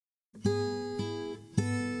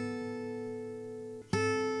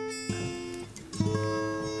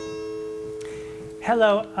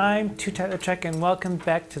Hello, I'm Tootight Lautrec and welcome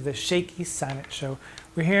back to the Shakey Sonnet Show.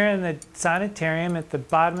 We're here in the Sonnetarium at the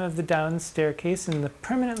bottom of the down staircase in the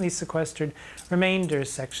permanently sequestered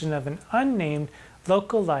remainders section of an unnamed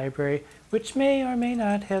local library which may or may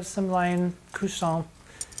not have some lion couchant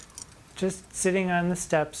just sitting on the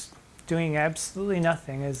steps doing absolutely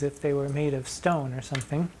nothing as if they were made of stone or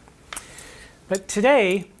something. But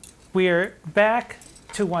today we are back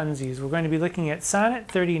to onesies. We're going to be looking at Sonnet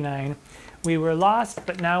 39. We were lost,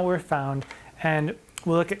 but now we're found. And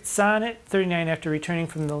we'll look at Sonnet 39 after returning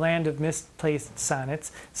from the land of misplaced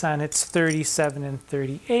sonnets, Sonnets 37 and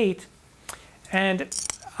 38. And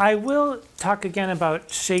I will talk again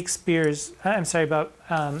about about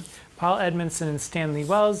Paul Edmondson and Stanley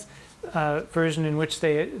Wells' version in which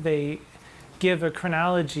they give a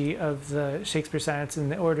chronology of the Shakespeare sonnets in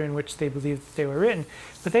the order in which they believe that they were written.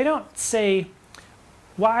 But they don't say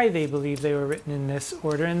why they believe they were written in this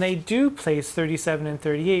order, and they do place 37 and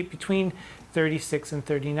 38 between 36 and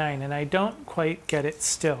 39, and I don't quite get it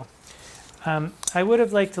still. I would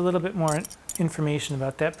have liked a little bit more information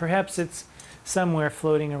about that. Perhaps it's somewhere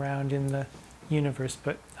floating around in the universe,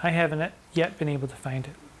 but I haven't yet been able to find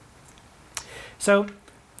it. So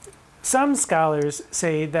some scholars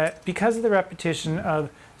say that because of the repetition of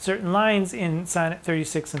certain lines in Sonnet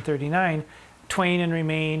 36 and 39, twain and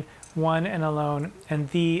remain, one and alone,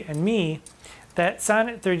 and thee and me, that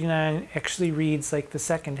Sonnet 39 actually reads like the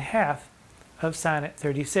second half of Sonnet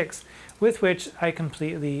 36, with which I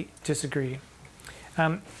completely disagree.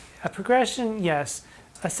 A progression, yes.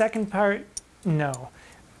 A second part, no.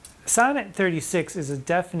 Sonnet 36 is a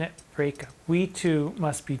definite breakup. We two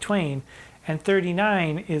must be twain. And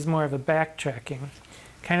 39 is more of a backtracking.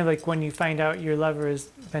 Kind of like when you find out your lover has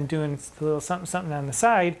been doing a little something something on the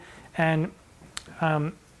side, and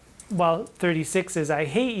while 36 is I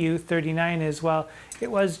hate you, 39 is, well, it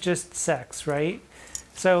was just sex, right?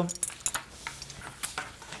 So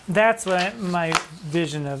that's what my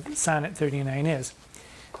vision of Sonnet 39 is.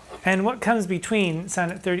 And what comes between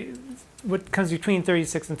what comes between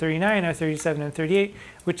 36 and 39 are 37 and 38,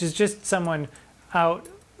 which is just someone out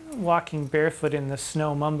walking barefoot in the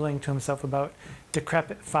snow, mumbling to himself about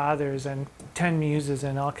decrepit fathers and 10 muses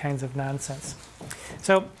and all kinds of nonsense.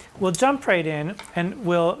 So we'll jump right in and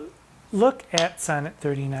we'll look at Sonnet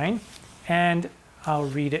 39, and I'll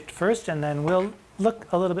read it first and then we'll look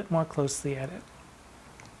a little bit more closely at it.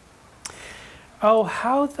 Oh,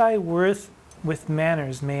 how thy worth with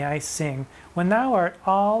manners may I sing, when thou art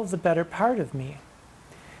all the better part of me.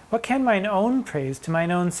 What can mine own praise to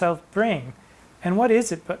mine own self bring? And what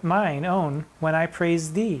is it but mine own when I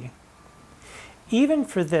praise thee? Even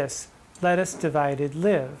for this let us divided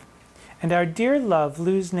live, and our dear love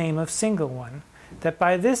lose name of single one, that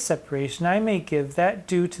by this separation I may give that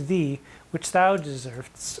due to thee which thou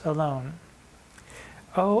deservest alone.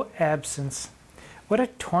 O absence, what a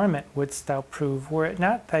torment wouldst thou prove, were it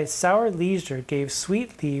not thy sour leisure gave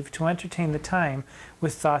sweet leave to entertain the time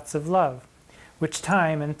with thoughts of love, which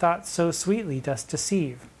time and thoughts so sweetly dost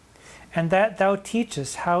deceive, and that thou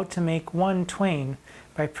teachest how to make one twain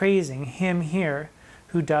by praising him here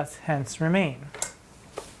who doth hence remain.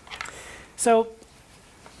 So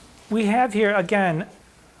we have here again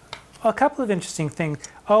a couple of interesting things.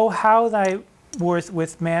 Oh, how thy worth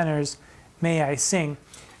with manners may I sing.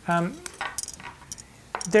 It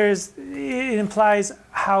implies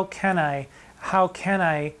how can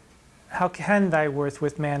thy worth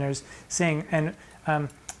with manners sing, and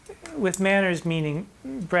with manners meaning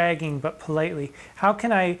bragging but politely. How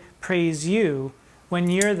can I praise you when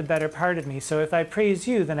you're the better part of me? So if I praise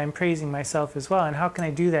you, then I'm praising myself as well. And how can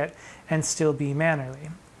I do that and still be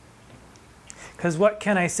mannerly? Because what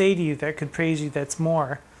can I say to you that could praise you that's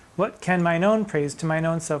more? What can mine own praise to mine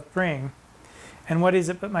own self bring? And what is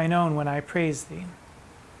it but mine own when I praise thee?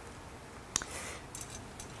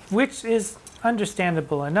 Which is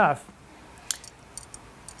understandable enough.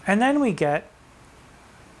 And then we get,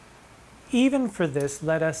 even for this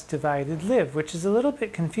let us divided live, which is a little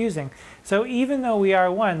bit confusing. So even though we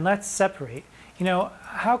are one, let's separate. You know,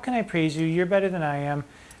 how can I praise you? You're better than I am.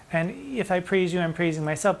 And if I praise you, I'm praising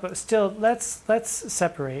myself. But still, let's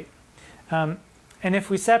separate. And if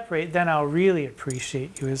we separate, then I'll really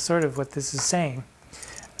appreciate you, is sort of what this is saying.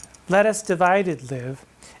 Let us divided live,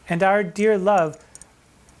 and our dear love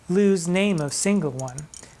lose name of single one,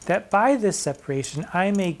 that by this separation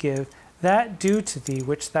I may give that due to thee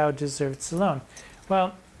which thou deservest alone.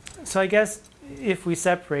 Well, so I guess if we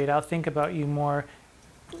separate, I'll think about you more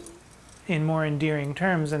in more endearing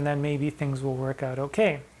terms, and then maybe things will work out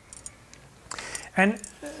okay. And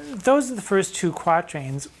those are the first two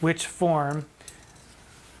quatrains which form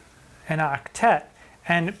an octet.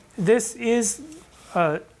 And this is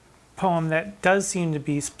a poem that does seem to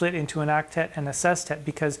be split into an octet and a sestet,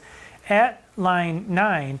 because at line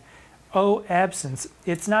 9, "O absence,"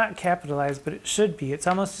 it's not capitalized, but it should be. It's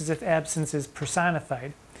almost as if absence is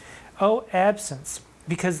personified. "O absence,"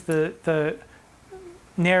 because the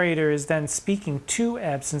narrator is then speaking to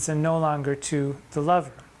absence and no longer to the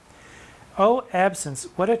lover. "O absence,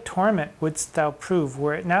 what a torment wouldst thou prove,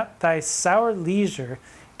 were it not thy sour leisure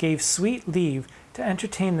gave sweet leave to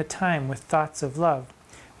entertain the time with thoughts of love,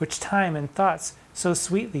 which time and thoughts so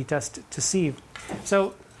sweetly dost deceive."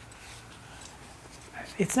 So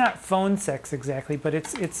it's not phone sex exactly, but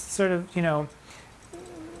it's sort of, you know,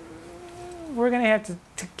 we're going to have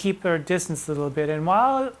to keep our distance a little bit. And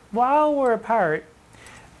while we're apart,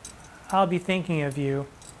 I'll be thinking of you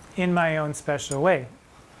in my own special way.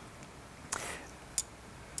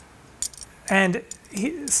 And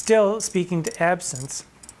still speaking to absence.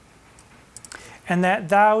 "And that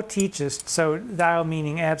thou teachest," so thou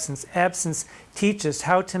meaning absence, "absence teachest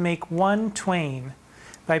how to make one twain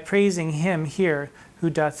by praising him here who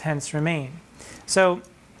doth hence remain." So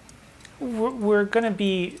we're going to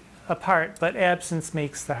be apart, but absence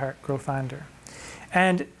makes the heart grow fonder.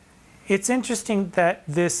 And it's interesting that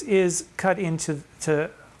this is cut into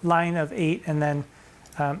line of 8 and then,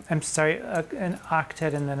 I'm sorry, an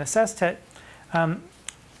octet and then a sestet,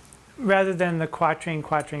 rather than the quatrain,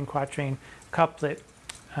 quatrain, quatrain couplet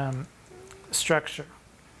structure.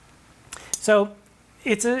 So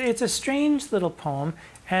it's a strange little poem,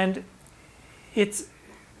 and it's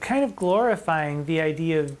kind of glorifying the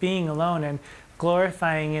idea of being alone and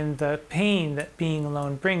glorifying in the pain that being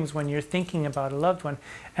alone brings when you're thinking about a loved one.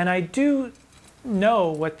 And I do know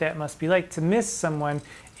what that must be like. To miss someone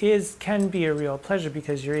can be a real pleasure,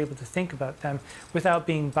 because you're able to think about them without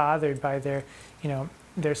being bothered by their, you know,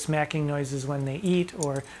 their smacking noises when they eat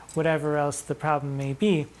or whatever else the problem may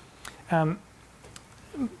be. And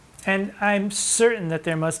I'm certain that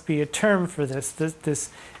there must be a term for this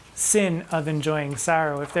sin of enjoying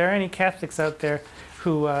sorrow. If there are any Catholics out there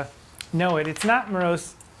who know it, it's not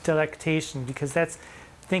morose delectation, because that's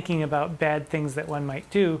thinking about bad things that one might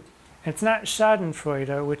do. It's not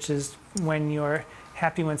Schadenfreude, which is when you're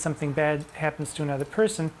happy when something bad happens to another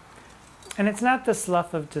person. And it's not the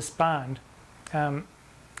slough of despond.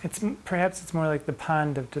 Perhaps it's more like the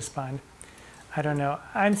pond of despond. I don't know.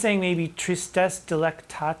 I'm saying maybe tristesse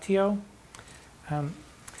delectatio.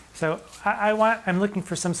 So I'm looking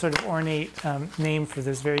for some sort of ornate name for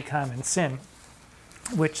this very common sin,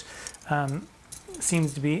 which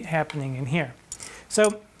seems to be happening in here.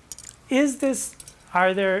 So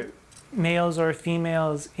are there males or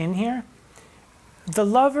females in here? The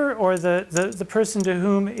lover, or the person to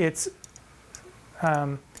whom it's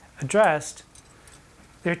addressed,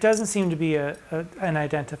 there doesn't seem to be an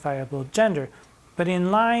identifiable gender. But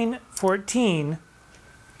in line 14,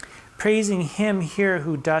 praising him here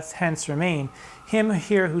who doth hence remain, him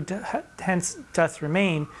here who hence doth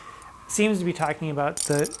remain seems to be talking about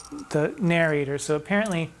the narrator. So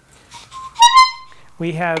apparently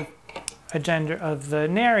we have a gender of the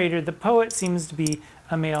narrator. The poet seems to be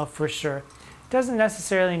a male for sure. Doesn't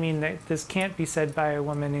necessarily mean that this can't be said by a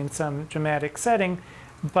woman in some dramatic setting,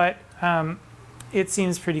 but it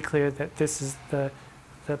seems pretty clear that this is the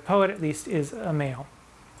poet, at least, is a male.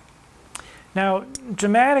 Now,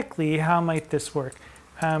 dramatically, how might this work?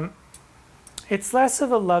 It's less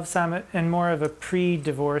of a love sonnet and more of a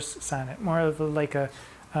pre-divorce sonnet, more of a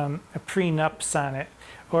prenup sonnet,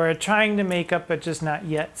 or a trying to make up but just not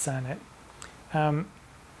yet sonnet.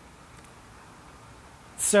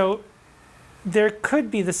 So there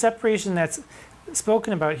could be, the separation that's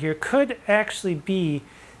spoken about here could actually be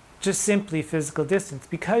just simply physical distance.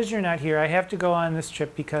 Because you're not here, I have to go on this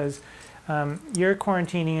trip because you're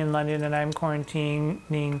quarantining in London and I'm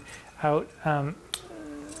quarantining out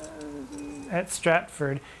at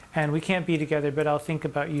Stratford, and we can't be together, but I'll think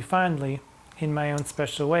about you fondly in my own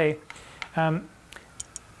special way. And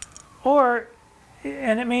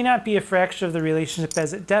it may not be a fracture of the relationship,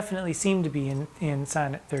 as it definitely seemed to be in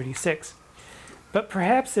Sonnet 36. But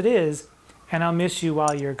perhaps it is, and I'll miss you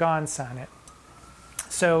while you're gone sonnet.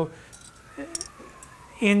 So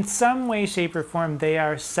in some way, shape, or form, they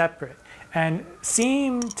are separate and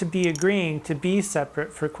seem to be agreeing to be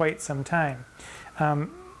separate for quite some time,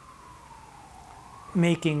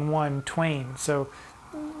 making one twain. So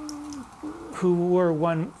who were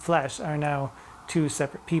one flesh are now two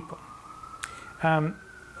separate people.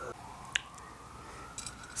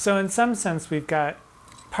 So in some sense, we've got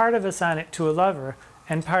part of a sonnet to a lover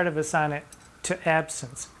and part of a sonnet to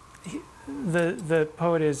absence. The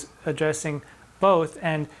poet is addressing both,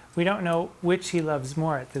 and we don't know which he loves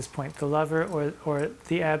more at this point, the lover or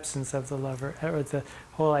the absence of the lover, or the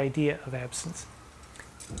whole idea of absence.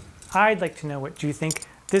 I'd like to know what you think.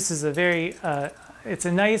 This is a very, it's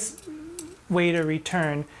a nice way to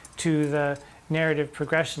return to the narrative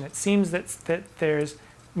progression. It seems that there's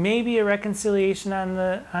maybe a reconciliation on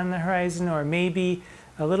the horizon, or maybe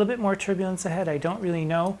a little bit more turbulence ahead. I don't really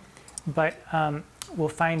know, but we'll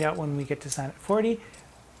find out when we get to Sonnet 40.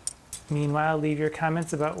 Meanwhile, leave your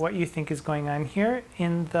comments about what you think is going on here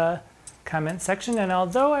in the comment section. And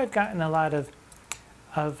although I've gotten a lot of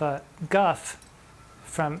guff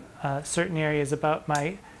from certain areas about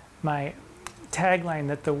my tagline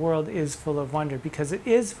that the world is full of wonder, because it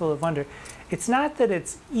is full of wonder. It's not that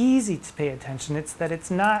it's easy to pay attention, it's that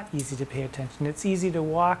it's not easy to pay attention. It's easy to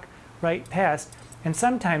walk right past, and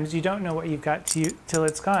sometimes you don't know what you've got till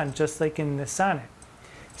it's gone, just like in this sonnet.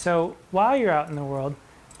 So while you're out in the world,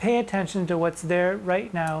 pay attention to what's there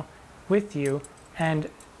right now with you, and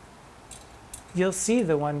you'll see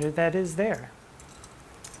the wonder that is there.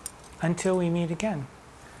 Until we meet again,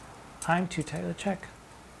 I'm Tootight Lautrec.